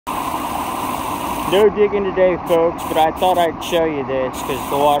No digging today, folks, but I thought I'd show you this because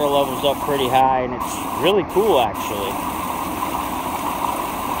the water level's up pretty high and it's really cool, actually.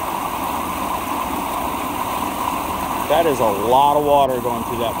 That is a lot of water going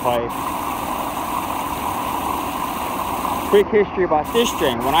through that pipe. Quick history about this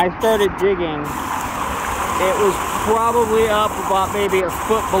drain. When I started digging, it was probably up about maybe a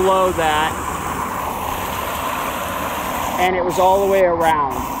foot below that, and it was all the way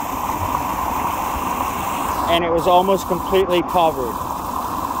around, and it was almost completely covered.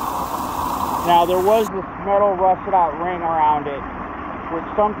 Now there was this metal rusted out ring around it, which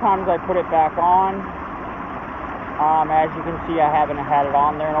sometimes I put it back on. As you can see, I haven't had it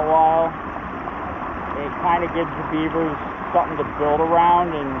on there in a while. It kind of gives the beavers something to build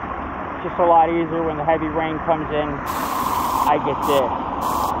around, and it's just a lot easier when the heavy rain comes in. I get this,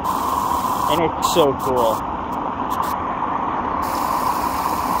 and it's so cool.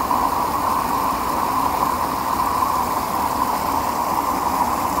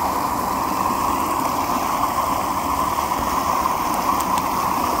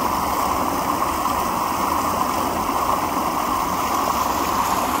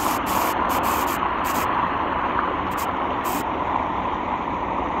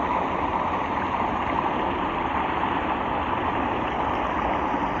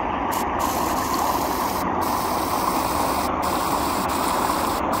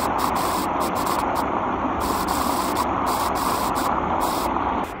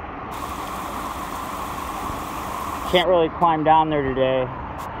 Can't really climb down there today,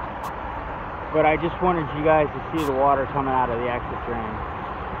 but I just wanted you guys to see the water coming out of the exit drain.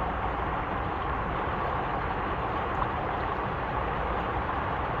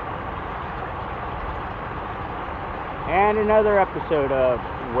 And another episode of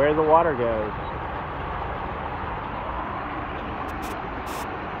Where the Water Goes.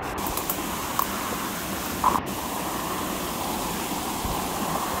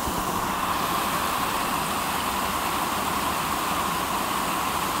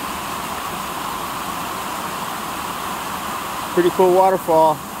 Pretty cool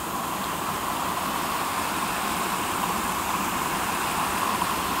waterfall.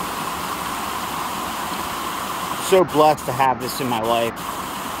 So blessed to have this in my life.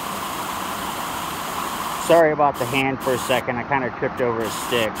 Sorry about the hand for a second. I kind of tripped over a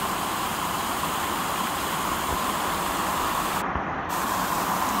stick.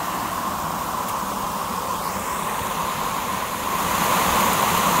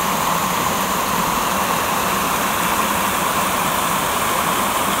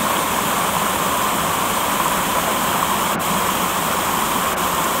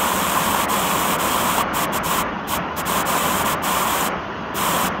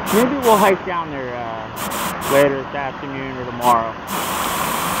 Maybe we'll hike down there later this afternoon or tomorrow.